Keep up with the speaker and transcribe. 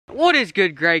What is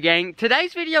good, Gray Gang?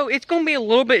 Today's video, it's gonna be a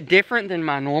little bit different than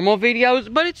my normal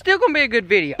videos, but it's still gonna be a good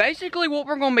video. Basically, what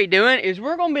we're gonna be doing is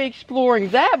we're gonna be exploring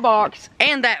that box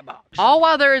and that box, all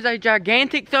while there is a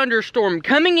gigantic thunderstorm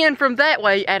coming in from that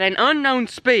way at an unknown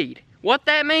speed. What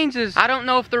that means is, I don't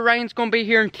know if the rain's gonna be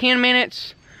here in 10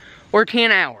 minutes or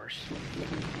 10 hours.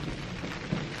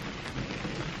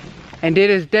 And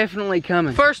it is definitely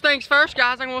coming. First things first,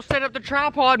 guys, I'm gonna set up the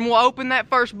tripod and we'll open that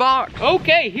first box.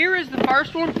 Okay, here is the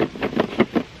first one.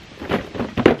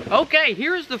 Okay,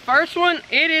 here is the first one.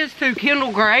 It is to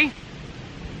Kendall Gray.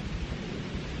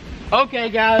 Okay,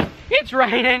 guys, it's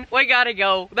raining. We gotta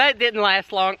go. That didn't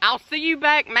last long. I'll see you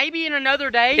back maybe in another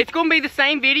day. It's gonna be the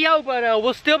same video, but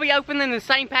we'll still be opening the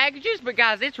same packages. But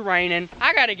guys, it's raining.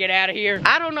 I gotta get out of here.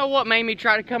 I don't know what made me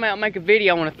try to come out and make a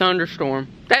video in a thunderstorm.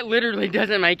 That literally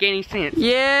doesn't make any sense.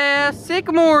 Yeah,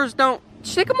 sycamores don't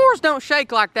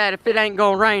shake like that if it ain't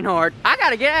gonna rain hard. I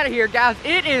gotta get out of here, guys.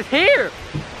 It is here.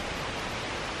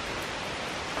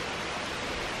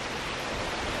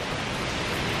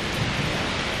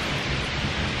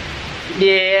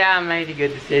 Yeah, I made a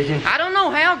good decision. I don't know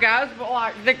how, guys, but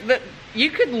like you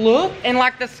could look and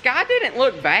like the sky didn't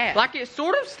look bad. Like it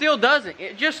sort of still doesn't.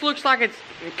 It just looks like it's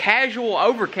casual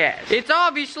overcast. It's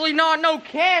obviously not no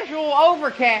casual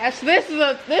overcast. This is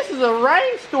a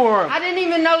rainstorm. I didn't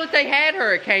even know that they had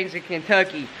hurricanes in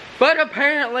Kentucky. But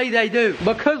apparently they do.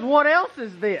 Because what else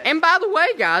is this? And by the way,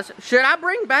 guys, should I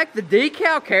bring back the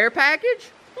decal care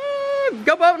package?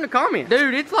 Go vote in the comments.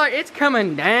 Dude, it's like, it's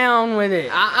coming down with it.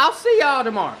 I'll see y'all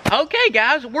tomorrow. Okay,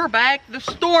 guys, we're back. The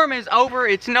storm is over.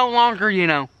 It's no longer, you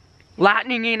know,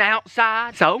 lightning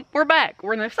outside. So, we're back.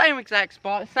 We're in the same exact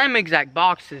spot, same exact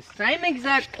boxes, same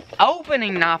exact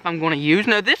opening knife I'm going to use.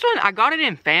 Now, this one, I got it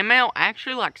in fan mail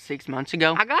actually like 6 months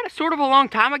ago. I got it sort of a long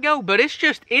time ago, but it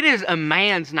is a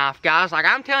man's knife, guys. Like,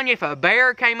 I'm telling you, if a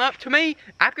bear came up to me,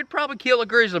 I could probably kill a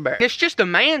grizzly bear. It's just a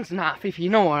man's knife, if you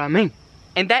know what I mean.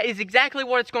 And that is exactly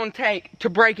what it's going to take to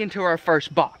break into our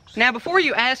first box. Now, before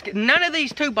you ask, none of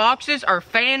these two boxes are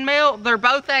fan mail. They're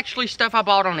both actually stuff I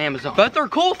bought on Amazon. But they're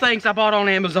cool things I bought on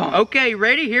Amazon. Okay,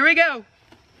 ready? Here we go.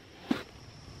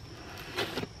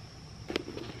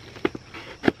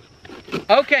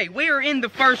 Okay, we are in the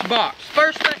first box.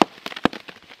 First thing.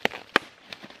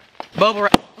 Bubble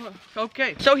wrap.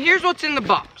 Okay, so here's what's in the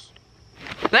box.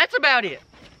 That's about it.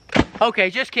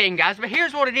 Okay, just kidding, guys, but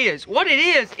here's what it is. What it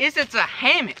is it's a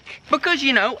hammock. Because,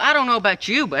 you know, I don't know about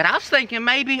you, but I was thinking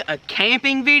maybe a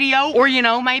camping video or, you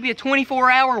know, maybe a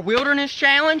 24-hour wilderness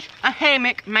challenge. A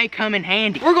hammock may come in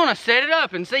handy. We're gonna set it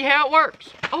up and see how it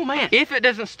works. Oh, man, if it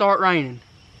doesn't start raining,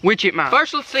 which it might.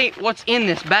 First, let's see what's in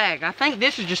this bag. I think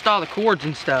this is just all the cords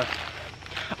and stuff.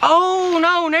 Oh,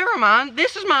 no, never mind.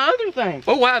 This is my other thing.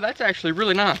 Oh, wow, that's actually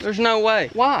really nice. There's no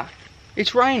way. Why?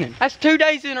 It's raining. That's 2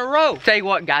 days in a row. Tell you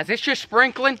what, guys, it's just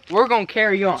sprinkling. We're gonna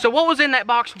carry on. So what was in that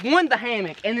box? One, the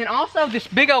hammock, and then also this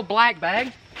big old black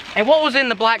bag. And what was in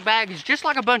the black bag is just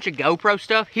like a bunch of GoPro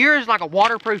stuff. Here is like a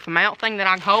waterproof mount thing that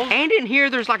I can hold. And in here,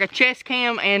 there's like a chest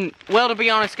cam. And, well, to be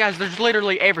honest, guys, there's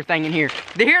literally everything in here.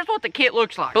 Here's what the kit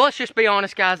looks like. But let's just be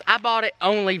honest, guys. I bought it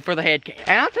only for the head cam.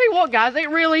 And I'll tell you what, guys, it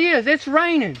really is. It's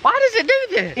raining. Why does it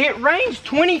do this? It rains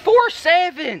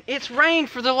 24/7. It's rained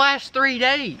for the last 3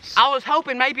 days. I was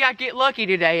hoping maybe I'd get lucky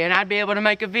today and I'd be able to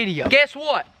make a video. Guess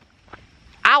what?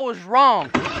 I was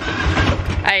wrong.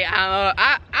 Hey,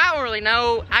 I don't really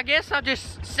know. I guess I'll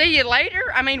just see you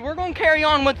later. I mean, we're gonna carry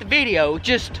on with the video,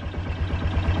 just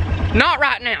not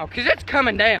right now, because it's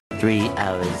coming down. 3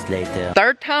 hours later.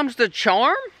 Third time's the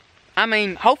charm? I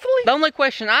mean, hopefully. The only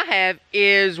question I have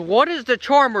is, what is the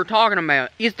charm we're talking about?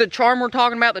 Is the charm we're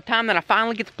talking about the time that I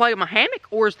finally get to play with my hammock?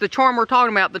 Or is the charm we're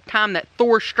talking about the time that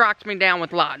Thor strikes me down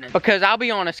with lightning? Because I'll be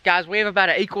honest, guys, we have about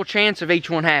an equal chance of each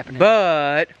one happening.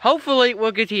 But hopefully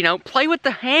we'll get to, you know, play with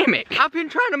the hammock. I've been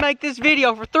trying to make this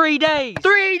video for 3 days.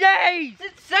 3 days!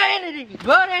 It's insanity!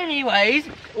 But anyways,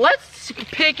 let's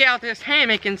pick out this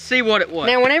hammock and see what it was.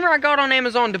 Now, whenever I got on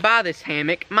Amazon to buy this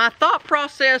hammock, my thought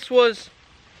process was,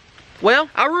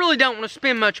 well, I really don't want to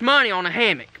spend much money on a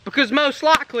hammock because most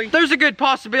likely there's a good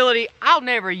possibility I'll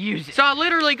never use it. So I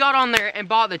literally got on there and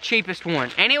bought the cheapest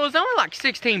one, and it was only like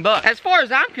 16 bucks. As far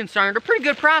as I'm concerned, a pretty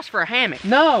good price for a hammock.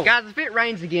 No, guys, if it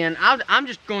rains again, I'm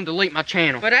just going to delete my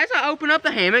channel. But as I open up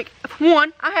the hammock,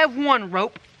 I have one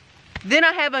rope, then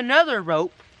I have another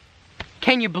rope.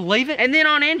 Can you believe it? And then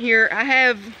on in here, I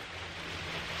have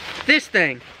this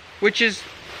thing, which is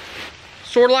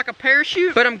sort of like a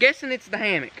parachute, but I'm guessing it's the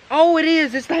hammock. Oh, it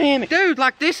is, it's the hammock. Dude,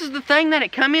 like this is the thing that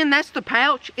it come in, that's the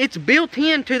pouch. It's built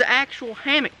into the actual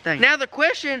hammock thing. Now the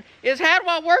question is, how do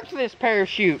I work this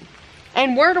parachute?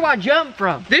 And where do I jump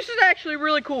from? This is actually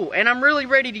really cool, and I'm really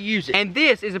ready to use it. And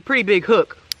this is a pretty big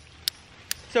hook.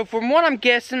 So from what I'm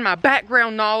guessing, my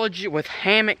background knowledge with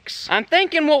hammocks, I'm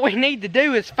thinking what we need to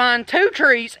do is find 2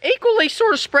 trees equally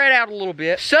sort of spread out a little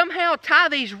bit, somehow tie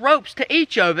these ropes to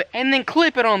each of it, and then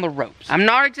clip it on the ropes. I'm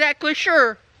not exactly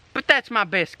sure, but that's my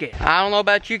best guess. I don't know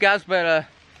about you guys, but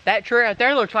that tree right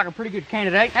there looks like a pretty good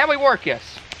candidate. How we work this?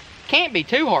 Can't be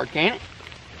too hard, can it?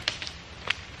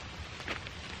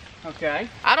 Okay.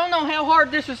 I don't know how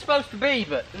hard this is supposed to be,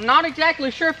 but I'm not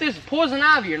exactly sure if this is poison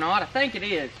ivy or not. I think it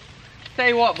is. Tell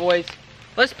you what, boys,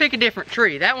 let's pick a different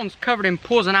tree. That one's covered in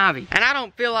poison ivy, and I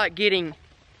don't feel like getting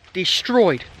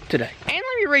destroyed today. And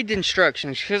let me read the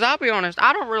instructions, because I'll be honest,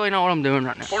 I don't really know what I'm doing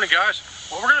right now. Morning, guys.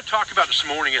 What we're going to talk about this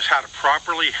morning is how to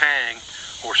properly hang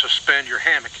or suspend your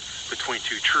hammock between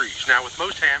 2 trees. Now, with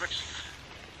most hammocks,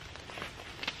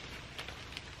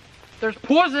 there's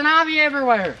poison ivy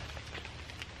everywhere.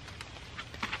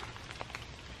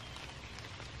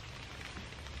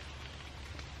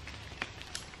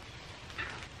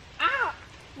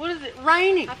 What is it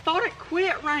raining? I thought it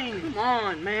quit raining. Come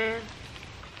on, man.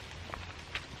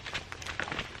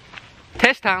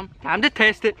 Test time. Time to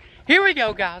test it. Here we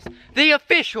go, guys. The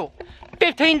official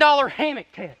 $15 hammock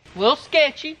test. Little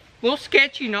sketchy,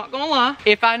 not gonna lie.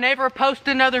 If I never post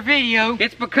another video,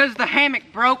 it's because the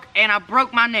hammock broke and I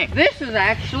broke my neck. This is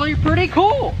actually pretty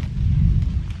cool.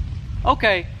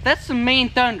 Okay, that's some mean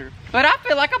thunder, but I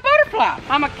feel like a butterfly.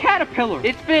 I'm a caterpillar.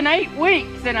 It's been 8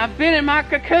 weeks and I've been in my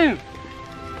cocoon.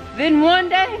 Then one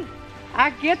day, I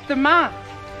get the might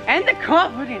and the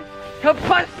confidence to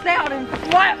bust out and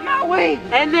flap my wings.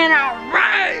 And then I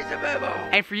rise above all.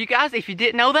 And for you guys, if you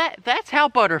didn't know that, that's how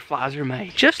butterflies are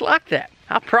made. Just like that,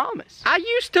 I promise. I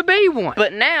used to be one.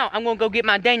 But now, I'm gonna go get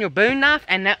my Daniel Boone knife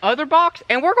and that other box,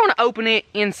 and we're gonna open it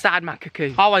inside my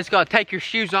cocoon. Always gotta take your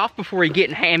shoes off before you get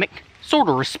in hammock. Sort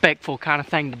of respectful kind of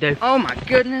thing to do. Oh my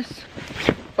goodness.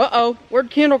 Uh-oh,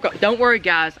 where'd Kendall go? Don't worry,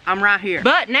 guys, I'm right here.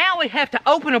 But now we have to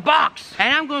open a box,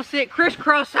 and I'm gonna sit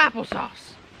crisscross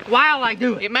applesauce while I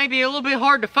do it. It may be a little bit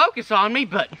hard to focus on me,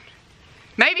 but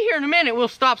maybe here in a minute we'll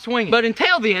stop swinging. But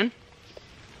until then,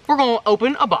 we're gonna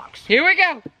open a box. Here we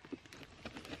go.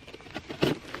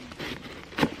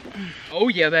 Oh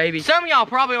yeah, baby. Some of y'all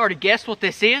probably already guessed what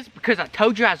this is because I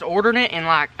told you I was ordering it in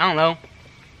like, I don't know,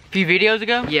 a few videos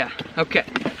ago. Yeah, okay.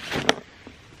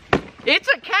 It's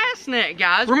a cast net,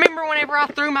 guys. Remember whenever I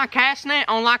threw my cast net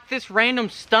on like this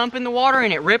random stump in the water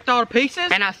and it ripped all to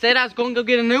pieces? And I said I was gonna go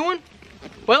get a new one?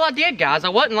 Well, I did, guys. I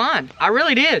wasn't lying. I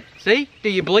really did. See? Do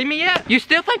you believe me yet? You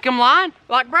still think I'm lying?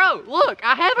 Like, bro, look,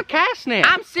 I have a cast net.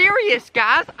 I'm serious,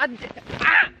 guys.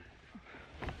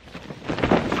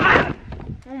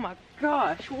 Oh my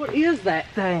gosh, what is that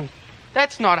thing?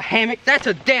 That's not a hammock, that's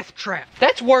a death trap.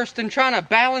 That's worse than trying to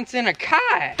balance in a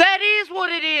kayak. That is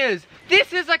what it is.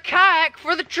 This is a kayak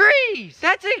for the trees.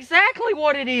 That's exactly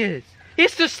what it is.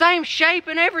 It's the same shape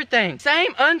and everything.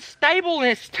 Same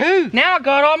unstableness too. Now I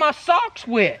got all my socks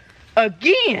wet.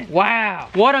 Again. Wow,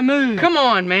 what a move. Come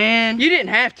on, man. You didn't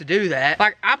have to do that.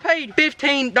 Like, I paid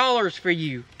 $15 for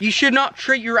you. You should not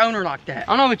treat your owner like that.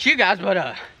 I don't know about you guys, but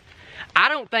I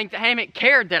don't think the hammock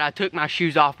cared that I took my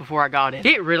shoes off before I got in.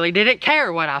 It really didn't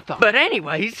care what I thought. But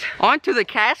anyways, onto the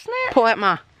cast net. Pull out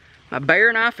my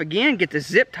bear knife again, get the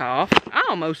zip tie off. I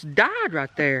almost died right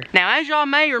there. Now, as y'all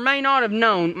may or may not have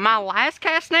known, my last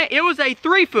cast net, it was a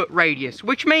 3-foot radius,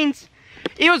 which means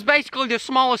it was basically the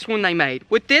smallest one they made.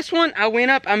 With this one, I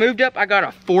went up, I moved up, I got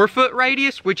a 4-foot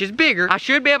radius, which is bigger. I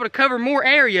should be able to cover more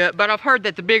area, but I've heard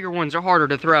that the bigger ones are harder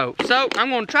to throw. So, I'm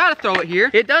gonna try to throw it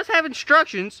here. It does have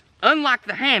instructions, unlike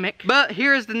the hammock, but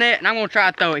here's the net, and I'm gonna try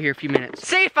to throw it here a few minutes.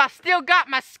 See if I still got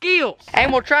my skills.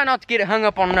 And we'll try not to get it hung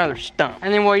up on another stump.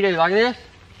 And then what do you do, like this?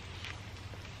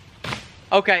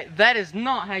 Okay, that is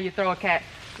not how you throw a cat.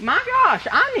 My gosh,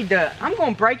 I'm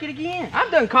gonna break it again.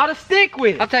 I've done caught a stick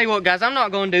with it. I'll tell you what, guys, I'm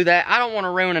not gonna do that. I don't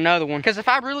wanna ruin another one. Because if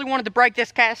I really wanted to break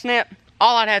this cast net,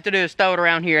 all I'd have to do is throw it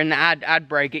around here and I'd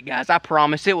break it, guys. I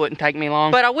promise it wouldn't take me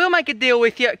long. But I will make a deal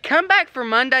with you. Come back for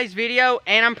Monday's video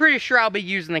and I'm pretty sure I'll be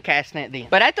using the cast net then.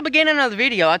 But at the beginning of the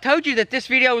video, I told you that this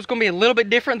video was gonna be a little bit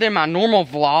different than my normal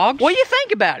vlogs. What do you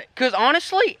think about it? Because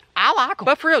honestly, I like them.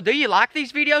 But for real, do you like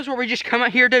these videos where we just come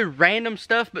out here, do random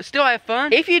stuff, but still have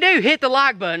fun? If you do, hit the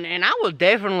like button, and I will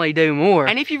definitely do more.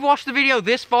 And if you've watched the video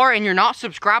this far and you're not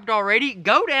subscribed already,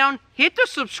 go down, hit the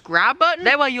subscribe button.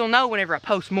 That way you'll know whenever I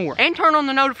post more. And turn on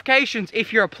the notifications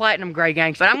if you're a Platinum Gray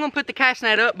Gangster. But I'm gonna put the cast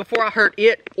net up before I hurt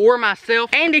it or myself.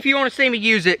 And if you wanna see me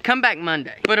use it, come back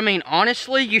Monday. But I mean,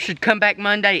 honestly, you should come back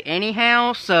Monday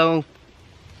anyhow, so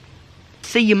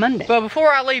See you Monday. But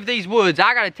before I leave these woods,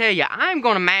 I gotta tell you, I'm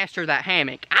gonna master that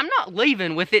hammock. I'm not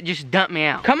leaving with it just dump me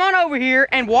out. Come on over here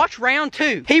and watch round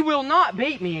 2. He will not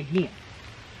beat me again.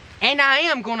 And I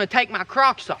am gonna take my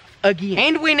Crocs off again.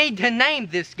 And we need to name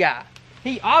this guy.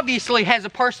 He obviously has a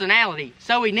personality,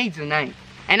 so he needs a name.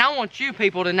 And I want you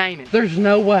people to name him. There's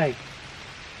no way.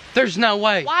 There's no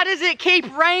way. Why does it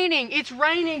keep raining? It's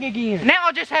raining again. Now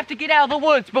I just have to get out of the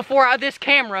woods before this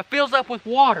camera fills up with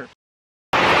water.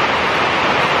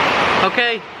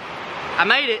 Okay, I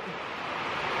made it.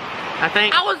 I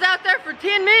think. I was out there for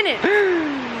 10 minutes.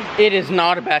 It is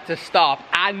not about to stop.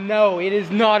 I know it is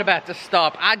not about to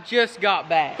stop. I just got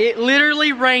back. It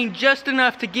literally rained just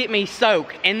enough to get me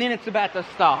soaked, and then it's about to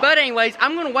stop. But anyways,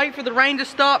 I'm gonna wait for the rain to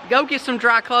stop, go get some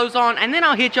dry clothes on, and then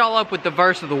I'll hit y'all up with the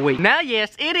verse of the week. Now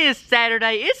yes, it is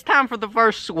Saturday. It's time for the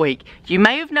verse of the week. You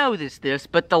may have noticed this,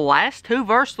 but the last 2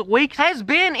 verse of the week has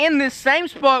been in this same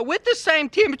spot with the same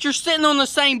temperature, sitting on the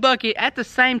same bucket at the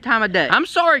same time of day. I'm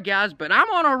sorry guys, but I'm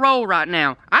on a roll right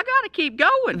now. I gotta keep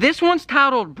going. This one's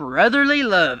titled Brotherly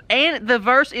Love, and the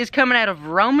verse is coming out of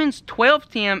Romans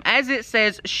 12:10, as it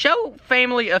says, show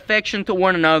family affection to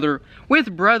one another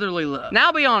with brotherly love. Now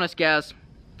I'll be honest guys,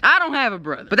 I don't have a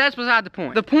brother, but that's beside the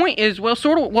point. The point is, well,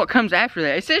 sort of what comes after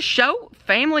that. It says show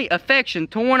family affection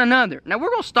to one another. Now we're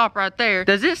gonna stop right there.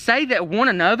 Does it say that one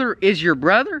another is your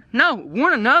brother? No,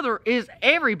 one another is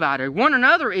everybody. One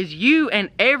another is you and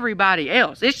everybody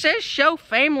else. It says show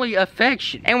family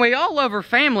affection. And we all love our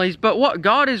families, but what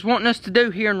God is wanting us to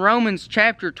do here in Romans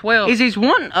chapter 12 is he's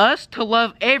wanting us to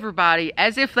love everybody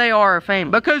as if they are a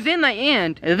family. Because in the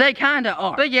end, they kinda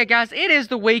are. But yeah guys, it is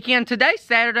the weekend. Today's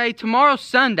Saturday, tomorrow's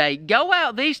Sunday. Go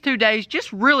out these 2 days,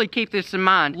 just really keep this in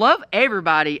mind. Love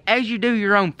everybody as you do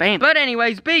your own family. But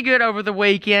anyways, be good over the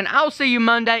weekend. I'll see you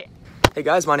Monday. Hey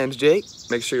guys, my name's Jake.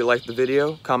 Make sure you like the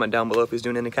video, comment down below if he's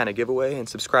doing any kind of giveaway, and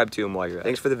subscribe to him while you're at it.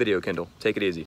 Thanks for the video, Kendall. Take it easy.